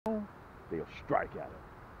they'll strike at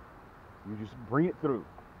it. You just bring it through.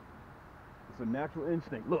 It's a natural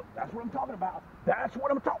instinct. Look, that's what I'm talking about. That's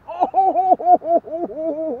what I'm talking. Oh,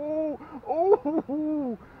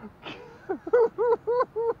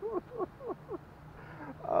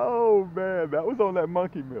 oh man, that was on that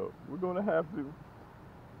monkey milk. We're gonna have to.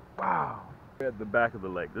 Wow. We're at the back of the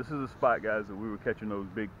lake. This is a spot, guys, that we were catching those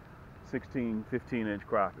big 16, 15-inch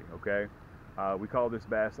crappie. Okay, we call this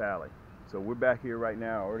Bass Alley. So we're back here right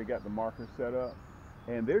now. I already got the markers set up,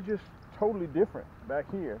 and they're just totally different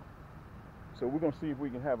back here. So we're gonna see if we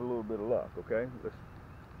can have a little bit of luck. Okay, let's,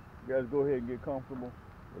 you guys, go ahead and get comfortable,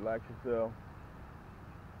 relax yourself,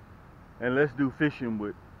 and let's do fishing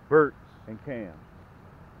with Bert and Cam.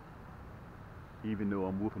 Even though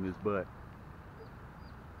I'm whooping his butt.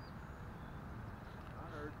 I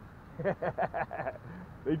heard.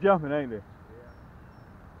 They jumping, ain't they?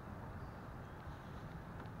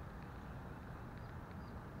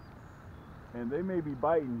 Yeah. And they may be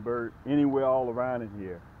biting Bert anywhere all around in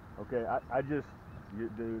here. Okay, I just,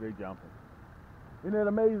 dude, they jumping. Isn't that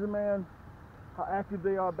amazing, man? How active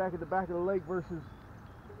they are back at the back of the lake versus. I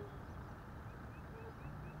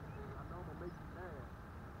know I'm gonna make you mad.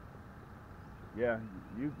 Yeah,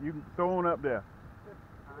 you can throw one up there.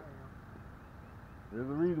 I am. There's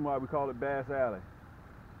a reason why we call it Bass Alley.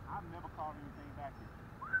 I've never caught anything back here.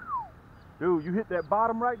 Dude, you hit that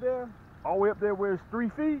bottom right there, all the way up there where it's 3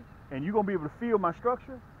 feet, and you're gonna be able to feel my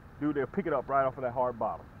structure. Dude, they'll pick it up right off of that hard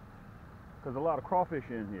bottom. Because a lot of crawfish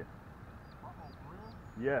in here. Uh-oh,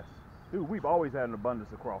 yes. Dude, we've always had an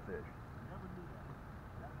abundance of crawfish. Never knew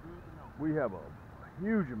that. That's good to know. We have a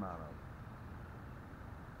huge amount of it.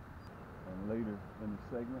 And later in the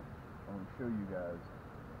segment, I'm going to show you guys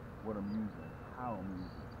what I'm using, how I'm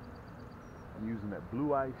using it. I'm using that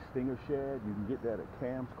blue ice stinger shad. You can get that at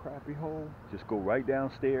Cam's Crappie Hole. Just go right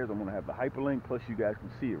downstairs. I'm going to have the hyperlink, plus you guys can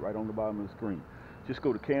see it right on the bottom of the screen. Just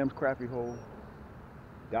go to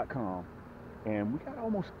camscrappiehole.com. And we got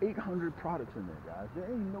almost 800 products in there, guys. There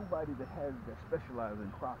ain't nobody that specializes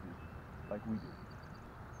in crappie like we do.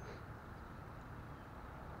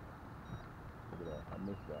 Look at that. I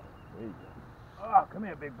missed that. There you go. Oh, come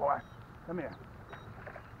here, big boy. Come here.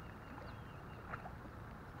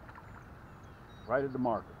 Right at the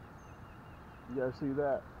marker. You guys see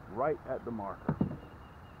that? Right at the marker.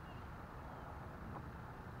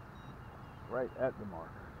 Right at the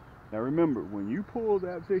marker. Now remember, when you pull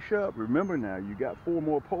that fish up, remember now, you got 4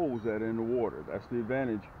 more poles that are in the water. That's the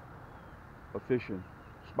advantage of fishing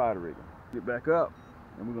spider rigging. Get back up,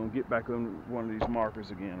 and we're going to get back on one of these markers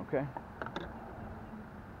again, okay?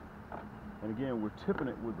 And again, we're tipping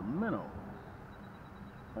it with the minnow.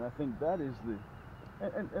 And I think that is the...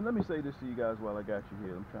 And let me say this to you guys while I got you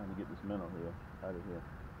here. I'm trying to get this minnow here, out of here.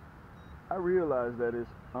 I realize that it's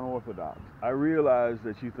unorthodox. I realize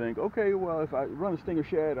that you think, okay, well, if I run a stinger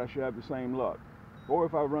shad, I should have the same luck. Or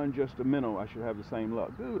if I run just a minnow, I should have the same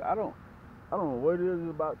luck. Dude, I don't know what it is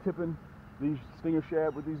about tipping these stinger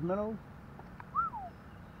shad with these minnows.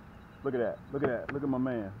 Look at that. Look at that. Look at my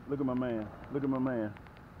man. Look at my man. Look at my man.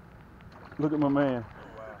 Look at my man.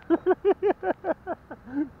 Oh,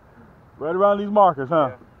 wow. Right around these markers,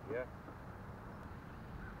 huh? Yeah. Yeah.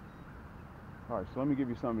 All right, so let me give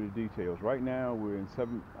you some of the details. Right now,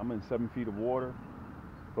 I'm in 7 feet of water,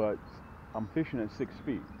 but I'm fishing at 6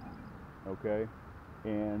 feet, okay?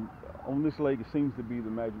 And on this lake, it seems to be the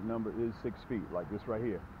magic number is 6 feet, like this right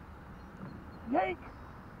here. Yank!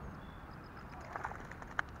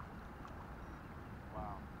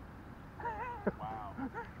 Wow. Wow.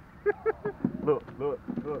 Look, look,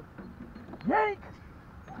 look. Yank!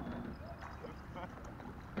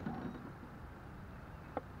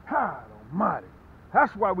 God almighty.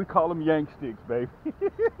 That's why we call them Yaannk sticks, baby.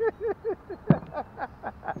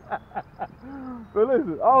 But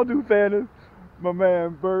listen, all due fairness, my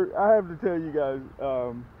man Bert, I have to tell you guys,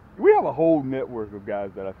 we have a whole network of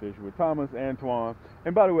guys that I fish with. Thomas, Antoine,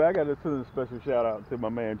 and by the way, I got to send a special shout out to my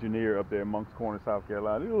man Janier up there in Moncks Corner, South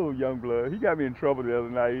Carolina. He's a little young blood. He got me in trouble the other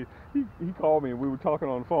night. He called me and we were talking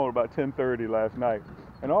on the phone about 10:30 last night.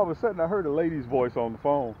 And all of a sudden I heard a lady's voice on the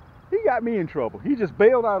phone. He got me in trouble. He just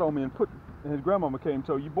bailed out on me and his grandmama came and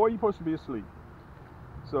told you, boy, you're supposed to be asleep.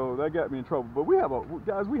 So that got me in trouble. But we have a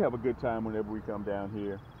good time whenever we come down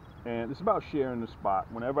here. And it's about sharing the spot.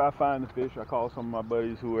 Whenever I find the fish, I call some of my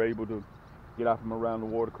buddies who are able to get out from around the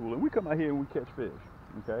water cooler. And we come out here and we catch fish,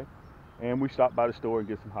 okay? And we stop by the store and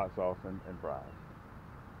get some hot sauce and fries.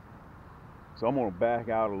 So I'm gonna back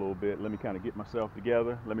out a little bit. Let me kind of get myself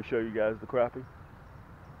together. Let me show you guys the crappie,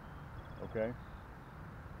 okay?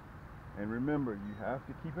 And remember, you have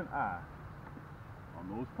to keep an eye on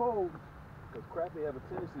those poles, because crappie have a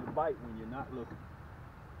tendency to bite when you're not looking.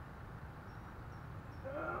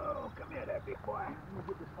 big boy. I'm gonna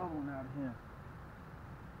get this other one out of here.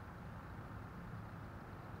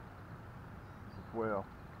 Well,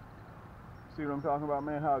 see what I'm talking about,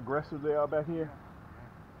 man? How aggressive they are back here.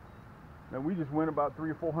 Now we just went about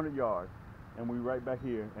 300 or 400 yards, and we right back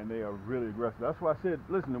here, and they are really aggressive. That's why I said,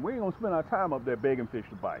 listen, we ain't gonna spend our time up there begging fish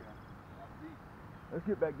to bite. Let's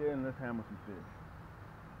get back there and let's hammer some fish.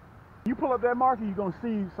 You pull up that marker, you're gonna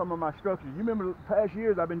see some of my structures. You remember the past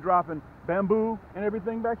years I've been dropping bamboo and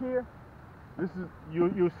everything back here? This is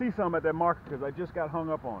you'll see some at that marker because I just got hung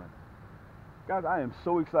up on it. Guys, I am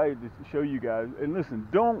so excited to show you guys. And listen,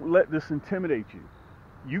 don't let this intimidate you.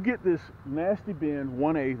 You get this nasty bend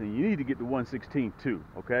 1/8, and you need to get the 1/16 too.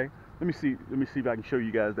 Okay? Let me see if I can show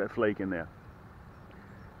you guys that flake in there.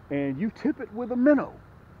 And you tip it with a minnow.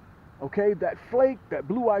 Okay? That flake, that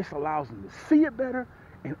blue ice allows them to see it better,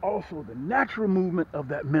 and also the natural movement of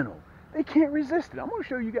that minnow. They can't resist it. I'm going to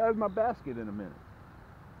show you guys my basket in a minute.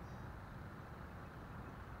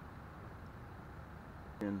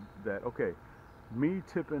 And that, okay, me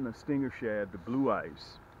tipping a stinger shad, the blue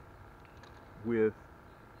ice, with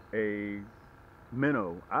a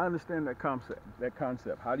minnow, I understand that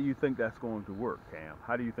concept. How do you think that's going to work, Cam?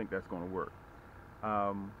 How do you think that's going to work?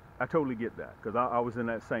 I totally get that, because I was in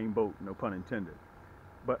that same boat, no pun intended.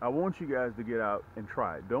 But I want you guys to get out and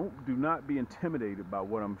try it. Do not be intimidated by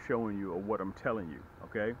what I'm showing you or what I'm telling you,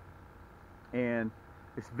 okay? And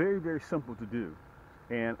it's very, very simple to do.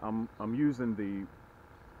 And I'm using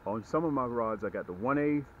on some of my rods, I got the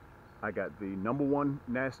 1/8, I got the #1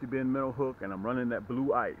 nasty bend minnow hook, and I'm running that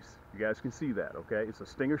blue ice. You guys can see that, okay? It's a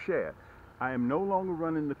stinger shad. I am no longer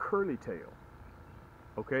running the curly tail,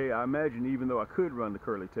 okay? I imagine even though I could run the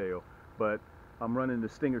curly tail, but I'm running the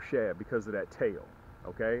stinger shad because of that tail,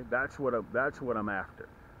 okay? That's what I'm after,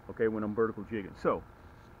 okay, when I'm vertical jigging. So,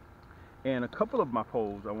 and a couple of my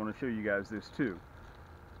poles, I want to show you guys this too.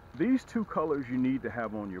 These two colors you need to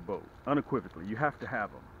have on your boat, unequivocally. You have to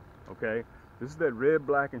have them, okay? This is that red,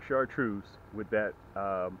 black, and chartreuse with that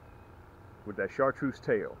chartreuse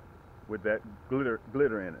tail, with that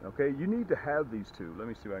glitter in it, okay? You need to have these two. Let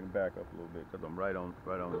me see if I can back up a little bit because I'm right on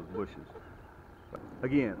those bushes.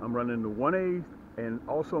 Again, I'm running the 1/8 and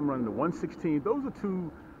also I'm running the 1/16. Those are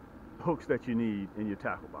two hooks that you need in your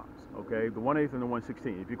tackle box, okay? The 1/8 and the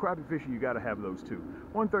 1/16. If you're crappie fishing, you got to have those two.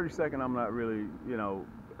 1/32, I'm not really, you know,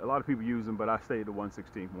 a lot of people use them, but I stay at the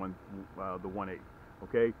 1/16, the 1/8.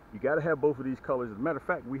 Okay, you got to have both of these colors. As a matter of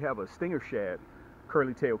fact, we have a stinger shad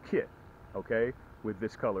curly tail kit, okay, with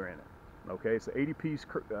this color in it. Okay, it's an 80-piece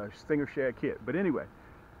stinger shad kit. But anyway,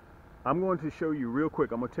 I'm going to show you real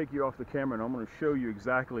quick. I'm going to take you off the camera and I'm going to show you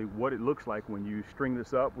exactly what it looks like when you string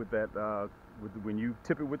this up with that, when you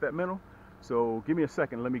tip it with that minnow. So give me a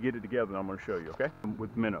second, let me get it together and I'm going to show you, okay?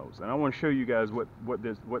 With minnows. And I want to show you guys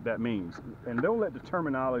what that means. And don't let the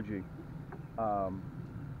terminology,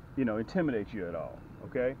 you know, intimidate you at all,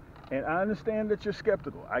 okay? And I understand that you're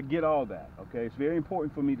skeptical. I get all that, okay? It's very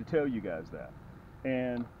important for me to tell you guys that.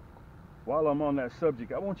 And while I'm on that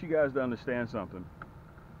subject, I want you guys to understand something.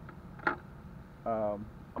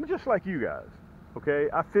 I'm just like you guys, okay?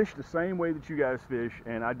 I fish the same way that you guys fish,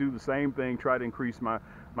 and I do the same thing, try to increase my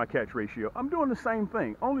catch ratio. I'm doing the same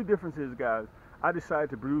thing. Only difference is, guys, I decided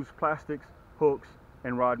to produce plastics, hooks,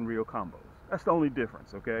 and rod and reel combos. That's the only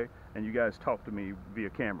difference, okay? And you guys talk to me via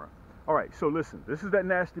camera. All right, so listen, this is that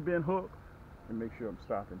nasty bend hook. Let me make sure I'm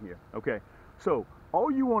stopping here. Okay, so all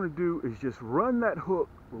you want to do is just run that hook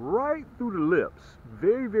right through the lips.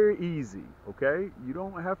 Very, very easy, okay? You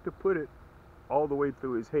don't have to put it all the way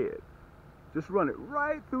through his head. Just run it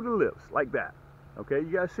right through the lips, like that. Okay,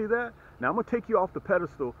 you guys see that? Now I'm gonna take you off the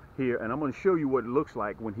pedestal here and I'm gonna show you what it looks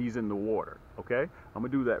like when he's in the water, okay? I'm gonna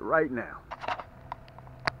do that right now.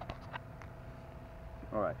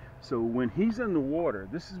 All right, so when he's in the water,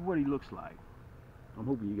 this is what he looks like. I'm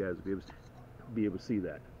hoping you guys will be able to see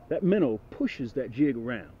that. That minnow pushes that jig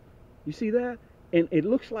around. You see that? And it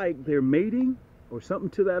looks like they're mating or something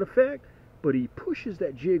to that effect, but he pushes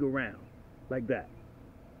that jig around like that.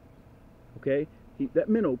 Okay? That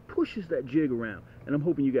minnow pushes that jig around, and I'm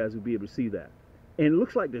hoping you guys will be able to see that. And it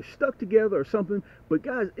looks like they're stuck together or something, but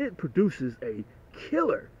guys, it produces a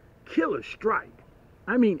killer strike.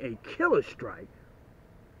 I mean a killer strike,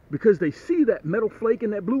 because they see that metal flake in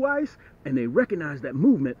that blue ice, and they recognize that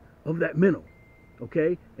movement of that minnow.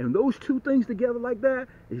 Okay? And those two things together like that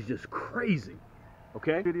is just crazy.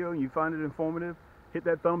 Okay? Video, and you find it informative, hit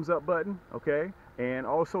that thumbs up button, okay? And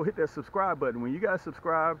also hit that subscribe button. When you guys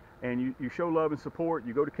subscribe and you show love and support,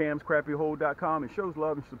 you go to camscrappyhole.com. It shows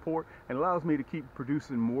love and support and allows me to keep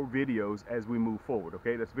producing more videos as we move forward,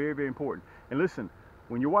 okay? That's very, very important. And listen,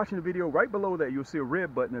 When you're watching the video, right below that you'll see a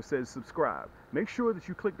red button that says subscribe. Make sure that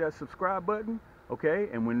you click that subscribe button, okay?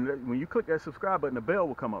 And when you click that subscribe button, the bell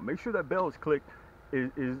will come up. Make sure that bell is clicked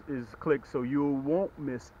so you won't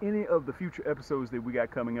miss any of the future episodes that we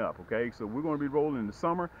got coming up, okay? So we're going to be rolling in the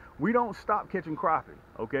summer. We don't stop catching crappie,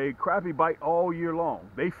 okay? Crappie bite all year long.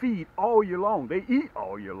 They feed all year long. They eat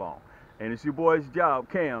all year long. And it's your boy's job,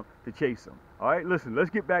 Cam, to chase them. All right, listen,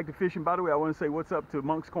 let's get back to fishing. By the way, I want to say what's up to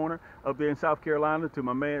Monk's Corner up there in South Carolina, to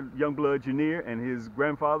my man, Youngblood Janier, and his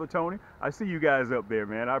grandfather, Tony. I see you guys up there,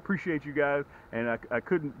 man. I appreciate you guys, and I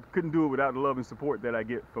couldn't do it without the love and support that I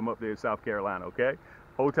get from up there in South Carolina, okay?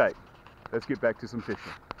 Hold tight. Let's get back to some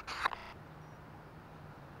fishing.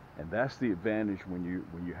 And that's the advantage when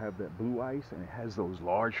you have that blue ice and it has those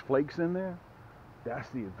large flakes in there.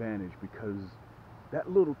 That's the advantage, because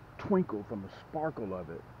that little twinkle from the sparkle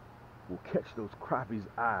of it will catch those crappie's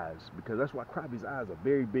eyes, because that's why crappie's eyes are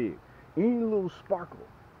very big. Any little sparkle,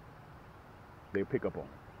 they'll pick up on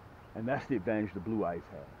it. And that's the advantage the blue ice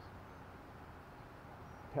has.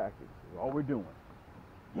 Tactics is all we're doing.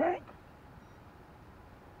 Yank!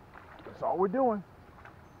 That's all we're doing.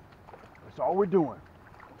 That's all we're doing.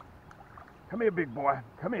 Come here, big boy.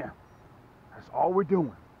 Come here. That's all we're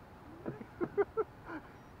doing.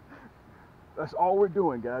 That's all we're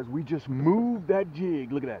doing, guys. We just moved that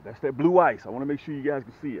jig. Look at that. That's that blue ice. I want to make sure you guys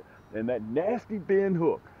can see it. And that nasty bend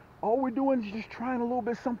hook. All we're doing is just trying a little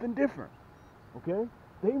bit something different. Okay?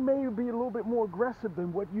 They may be a little bit more aggressive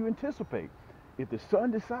than what you anticipate. If the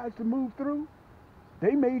sun decides to move through,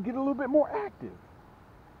 they may get a little bit more active.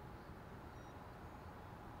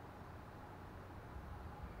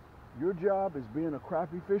 Your job as being a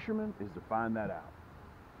crappie fisherman is to find that out.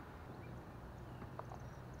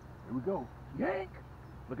 Here we go. Yank!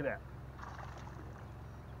 Look at that.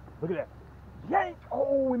 Look at that. Yank!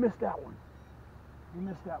 Oh, we missed that one. We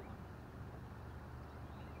missed that one.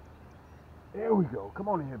 There we go. Come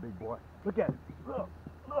on in here, big boy. Look at it. Look.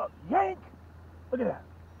 Look. Yank! Look at that.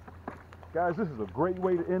 Guys, this is a great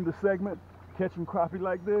way to end the segment. Catching crappie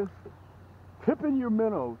like this. Tipping your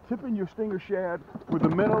minnow, tipping your stinger shad with the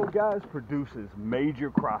minnow, guys, produces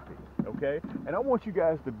major crappie, okay? And I want you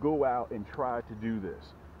guys to go out and try to do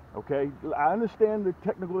this, okay? I understand the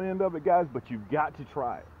technical end of it, guys, but you've got to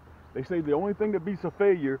try it. They say the only thing that beats a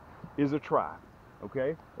failure is a try,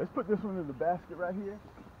 okay? Let's put this one in the basket right here.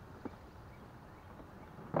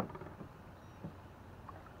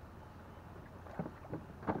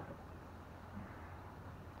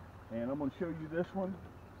 And I'm going to show you this one.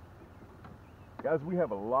 Guys, we have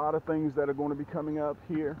a lot of things that are going to be coming up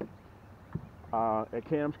here at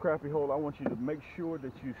Cam's Crappie Hole. I want you to make sure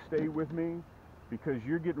that you stay with me, because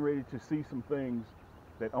you're getting ready to see some things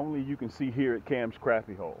that only you can see here at Cam's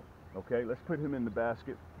Crappie Hole. Okay, let's put him in the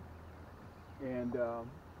basket. And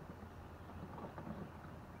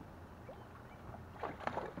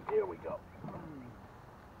here we go.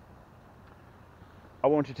 I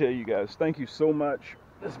want to tell you guys, thank you so much.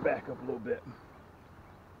 Let's back up a little bit.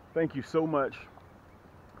 Thank you so much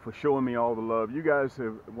for showing me all the love. You guys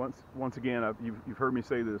have, once again, you've heard me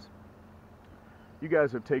say this, you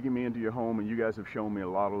guys have taken me into your home and you guys have shown me a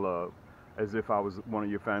lot of love, as if I was one of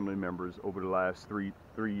your family members over the last three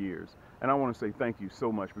years. And I want to say thank you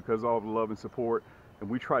so much, because of all the love and support, and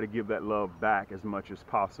we try to give that love back as much as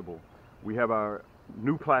possible. We have our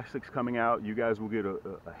new plastics coming out. You guys will get a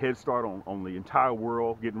head start on the entire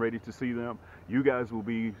world, getting ready to see them. You guys will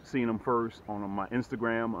be seeing them first on my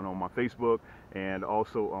Instagram and on my Facebook, and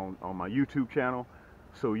also on my YouTube channel.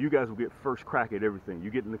 So you guys will get first crack at everything.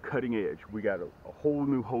 You're getting the cutting edge. We got a whole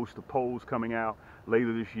new host of poles coming out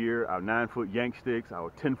later this year, our 9-foot Yaannk sticks, our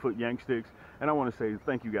 10-foot Yaannk sticks. And I want to say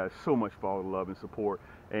thank you guys so much for all the love and support.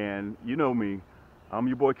 And you know me, I'm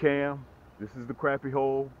your boy Cam. This is the Crappie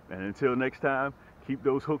Hole. And until next time, keep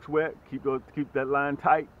those hooks wet, keep that line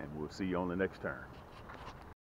tight, and we'll see you on the next turn.